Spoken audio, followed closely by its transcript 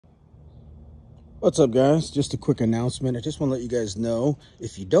What's up, guys? Just a quick announcement. I just want to let you guys know,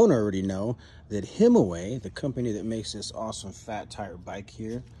 if you don't already know, that Himi, the company that makes this awesome fat tire bike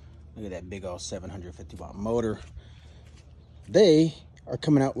here, look at that big old 750 watt motor, they are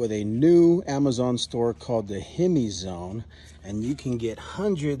coming out with a new Amazon store called the Himi Zone, and you can get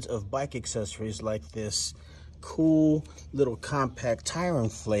hundreds of bike accessories like this cool little compact tire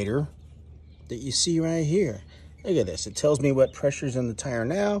inflator that you see right here. Look at this. It tells me what pressure's in the tire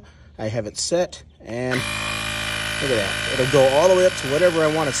now. I have it set, and look at that. It'll go all the way up to whatever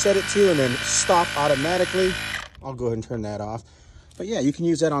I want to set it to and then stop automatically. I'll go ahead and turn that off. But yeah, you can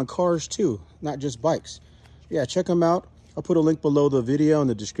use that on cars too, not just bikes. Yeah, check them out. I'll put a link below the video in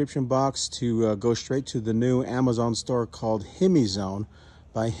the description box to go straight to the new Amazon store called Himi Zone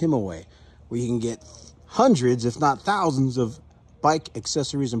by Himi, where you can get hundreds, if not thousands, of bike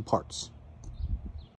accessories and parts.